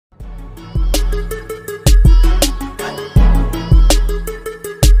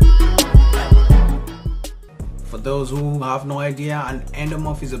those who have no idea, an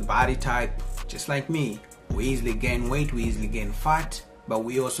endomorph is a body type just like me. We easily gain weight, we easily gain fat, but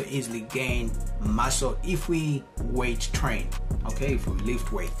we also easily gain muscle if we weight train, okay, if we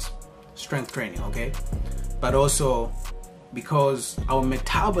lift weights, strength training, okay. But also because our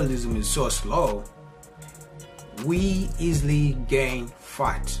metabolism is so slow, we easily gain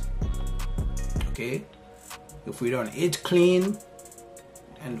fat, okay. If we don't eat clean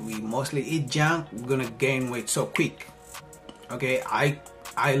and we mostly eat junk, we're gonna gain weight so quick, okay.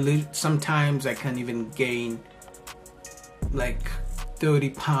 Sometimes I can even gain like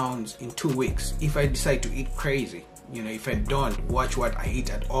 30 pounds in 2 weeks if I decide to eat crazy, you know, if I don't watch what I eat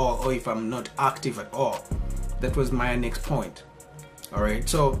at all, or if I'm not active at all. That was my next point. All right,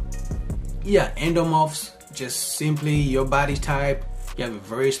 so yeah, endomorphs, just simply your body type. You have a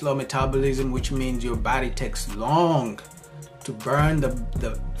very slow metabolism, which means your body takes long to burn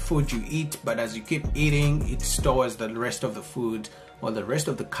the food you eat, but as you keep eating, it stores the rest of the food or the rest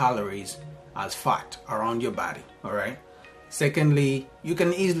of the calories as fat around your body. All right. Secondly, you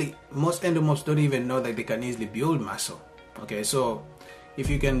can easily, most endomorphs don't even know that they can easily build muscle. Okay, so if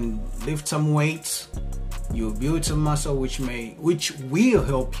you can lift some weights, you build some muscle, which will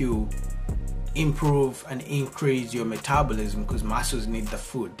help you improve and increase your metabolism, because muscles need the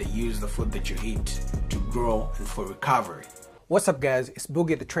food. They use the food that you eat to grow and for recovery. What's up guys, it's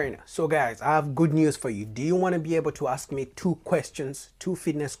Boogie the trainer. So guys, I have good news for you. Do you want to be able to ask me 2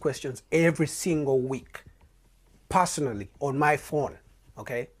 fitness questions every single week, personally, on my phone,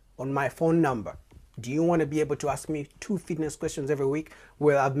 okay, on my phone number? Do you want to be able to ask me 2 fitness questions every week?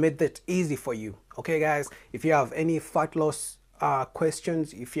 Well, I've made that easy for you, okay guys. If you have any fat loss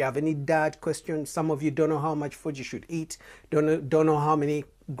questions, if you have any diet questions, some of you don't know how much food you should eat, don't know how many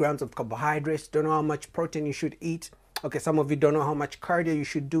grams of carbohydrates, don't know how much protein you should eat. Okay, some of you don't know how much cardio you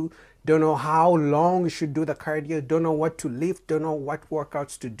should do, don't know how long you should do the cardio, don't know what to lift, don't know what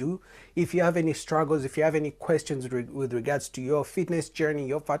workouts to do. If you have any struggles, if you have any questions with regards to your fitness journey,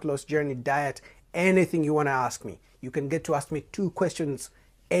 your fat loss journey, diet, anything you want to ask me, you can get to ask me 2 questions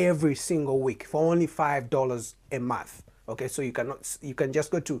every single week for only $5 a month. Okay, so you can just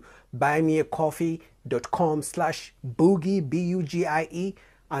go to buymeacoffee.com/boogie, B-U-G-I-E,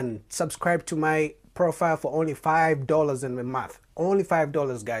 and subscribe to my profile for only $5 in a month. Only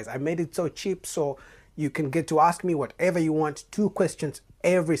 $5, guys. I made it so cheap so you can get to ask me whatever you want, 2 questions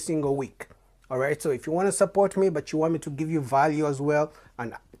every single week. All right, so if you want to support me but you want me to give you value as well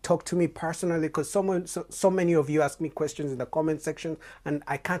and talk to me personally, because so many of you ask me questions in the comment section and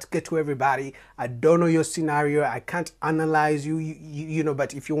I can't get to everybody. I don't know your scenario, I can't analyze you know,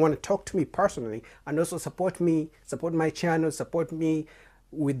 but if you want to talk to me personally and also support me, support my channel, support me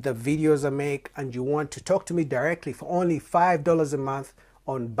with the videos I make, and you want to talk to me directly for only $5 a month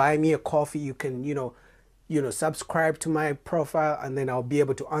on Buy Me a Coffee, you can subscribe to my profile, and then I'll be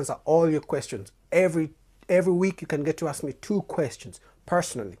able to answer all your questions. Every week you can get to ask me 2 questions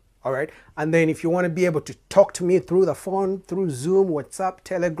personally. All right, and then if you want to be able to talk to me through the phone, through Zoom, WhatsApp,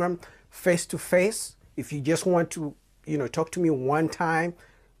 Telegram, face to face, if you just want to talk to me one time,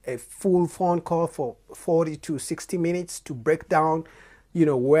 a full phone call for 40 to 60 minutes to break down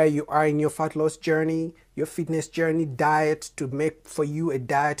where you are in your fat loss journey, your fitness journey, diet, to make for you a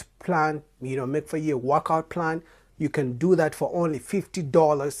diet plan, make for you a workout plan, you can do that for only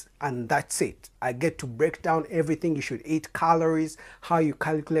 $50, and that's it. I get to break down everything you should eat, calories, how you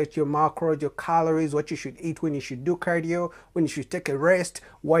calculate your macros, your calories, what you should eat, when you should do cardio, when you should take a rest,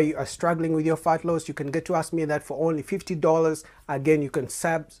 why you are struggling with your fat loss. You can get to ask me that for only $50. Again, you can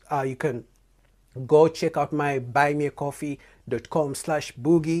go check out my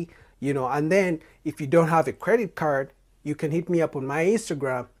buymeacoffee.com/boogie, and then if you don't have a credit card, you can hit me up on my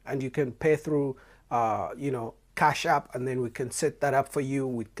Instagram and you can pay through Cash App, and then we can set that up for you.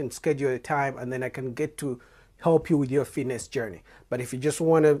 We can schedule a time, and then I can get to help you with your fitness journey. But if you just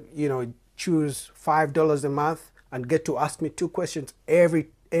want to choose $5 a month and get to ask me 2 questions every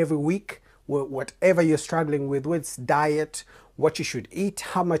week, whatever you're struggling with, whether it's diet, what you should eat,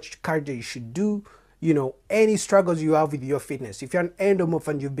 how much cardio you should do, any struggles you have with your fitness. If you're an endomorph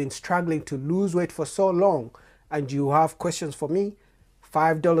and you've been struggling to lose weight for so long and you have questions for me,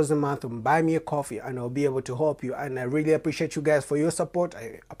 $5 a month and Buy Me a Coffee, and I'll be able to help you. And I really appreciate you guys for your support.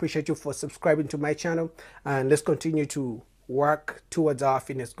 I appreciate you for subscribing to my channel, and let's continue to work towards our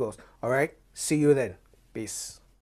fitness goals. All right, see you then. Peace.